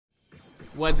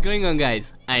What's going on,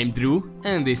 guys? I'm Drew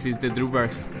and this is the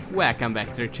Dreworks. Welcome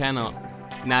back to the channel.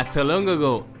 Not so long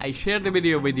ago I shared a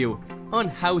video with you on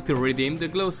how to redeem the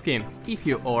glow skin if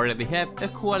you already have a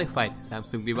qualified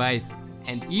Samsung device.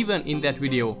 And even in that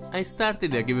video I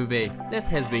started a giveaway that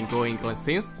has been going on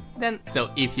since then,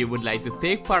 so if you would like to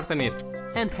take part in it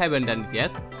and haven't done it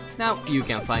yet, now you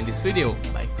can find this video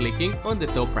by clicking on the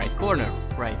top right corner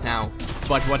right now.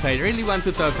 But what I really want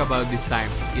to talk about this time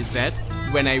is that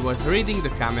when I was reading the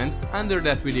comments under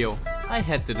that video, I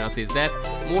had to notice that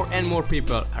more and more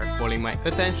people are calling my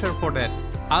attention for that.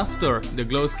 After the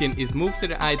glow skin is moved to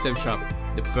the item shop,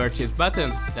 the purchase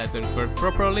button doesn't work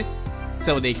properly,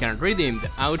 so they can redeem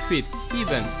the outfit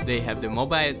even they have the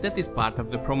mobile that is part of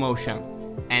the promotion.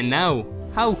 And now,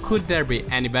 how could there be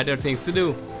any better things to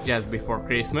do just before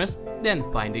Christmas than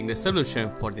finding the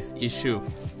solution for this issue?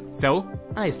 So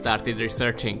I started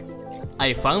researching.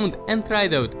 I found and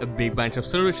tried out a big bunch of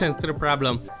solutions to the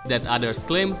problem that others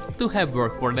claim to have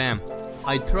worked for them.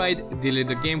 I tried delete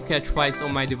the game cache twice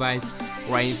on my device,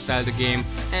 reinstall the game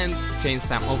and change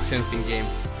some options in game,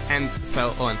 and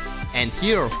so on. And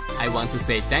here I want to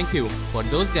say thank you for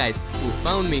those guys who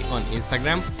found me on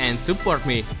Instagram and support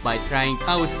me by trying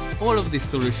out all of these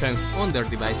solutions on their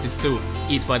devices too.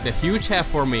 It was a huge help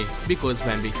for me because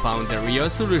when we found the real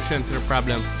solution to the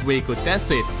problem, we could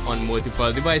test it on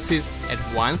multiple devices at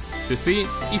once to see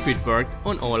if it worked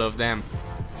on all of them.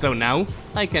 So now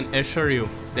I can assure you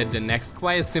that the next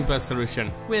quite simple solution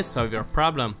will solve your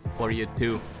problem for you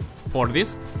too. For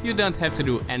this, you don't have to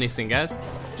do anything else.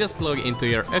 Just log into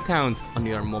your account on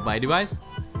your mobile device,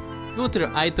 go to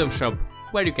the item shop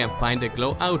where you can find the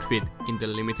glow outfit in the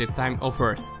limited time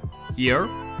offers. Here,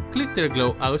 click the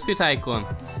glow outfit icon,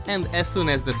 and as soon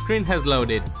as the screen has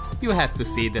loaded, you have to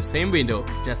see the same window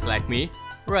just like me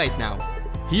right now.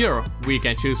 Here we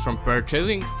can choose from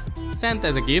purchasing, send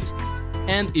as a gift,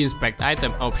 and inspect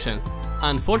item options.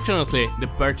 Unfortunately, the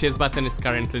purchase button is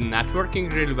currently not working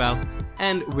really well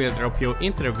and will drop you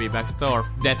into the V-Bucks store.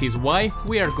 That is why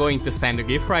we are going to send a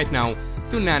gift right now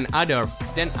to none other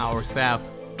than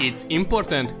ourselves. It's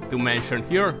important to mention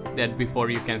here that before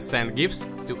you can send gifts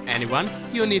to anyone,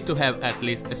 you need to have at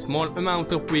least a small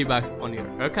amount of V-Bucks on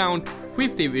your account.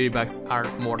 50 V-Bucks are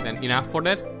more than enough for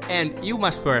that, and you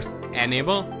must first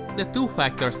enable the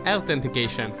two-factor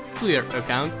authentication to your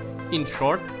account, in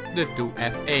short, the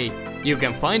 2FA. You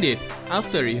can find it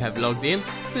after you have logged in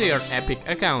to your Epic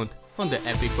account on the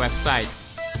Epic website.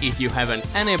 If you haven't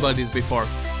enabled this before,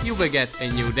 you will get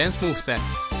a new dance moveset,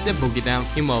 the Boogie Down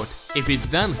emote. If it's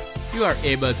done, you are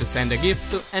able to send a gift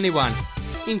to anyone,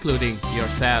 including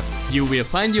yourself. You will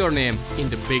find your name in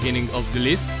the beginning of the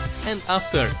list, and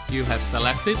after you have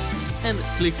selected and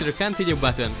click the continue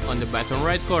button on the bottom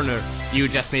right corner, you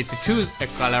just need to choose a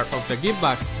color of the gift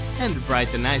box and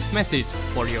write a nice message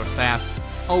for yourself.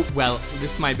 Oh well,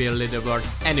 this might be a little word.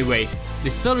 Anyway,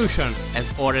 this solution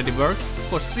has already worked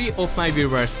for 3 of my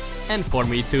viewers and for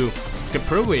me too. To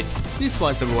prove it, this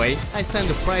was the way I sent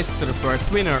the prize to the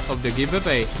first winner of the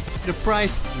giveaway. The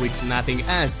prize, which is nothing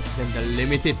else than the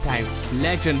limited time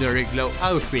legendary glow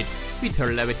outfit with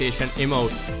her levitation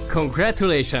emote.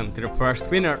 Congratulations to the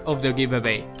first winner of the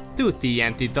giveaway, to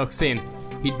TNT Toxin.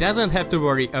 He doesn't have to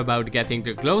worry about getting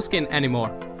the glow skin anymore,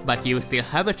 but you still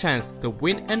have a chance to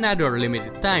win another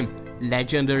limited time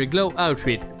legendary glow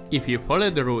outfit if you follow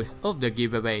the rules of the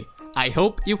giveaway. I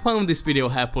hope you found this video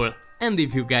helpful, and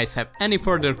if you guys have any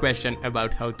further question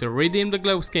about how to redeem the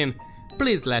glow skin,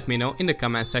 please let me know in the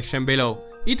comment section below.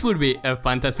 It would be a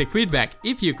fantastic feedback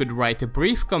if you could write a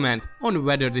brief comment on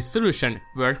whether this solution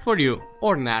worked for you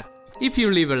or not. If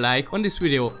you leave a like on this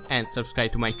video and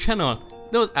subscribe to my channel,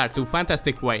 those are 2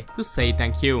 fantastic ways to say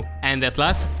thank you. And at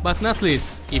last but not least,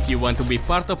 if you want to be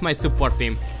part of my support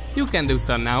team, you can do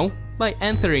so now by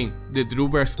entering the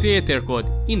Dreworks creator code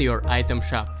in your item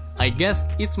shop. I guess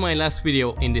it's my last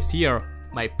video in this year.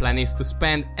 My plan is to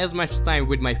spend as much time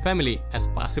with my family as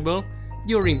possible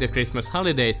during the Christmas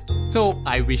holidays, so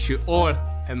I wish you all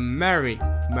a Merry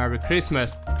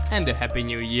Christmas and a Happy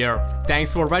New Year.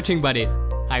 Thanks for watching, buddies.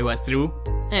 I was Drew,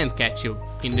 and catch you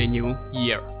in the new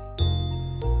year.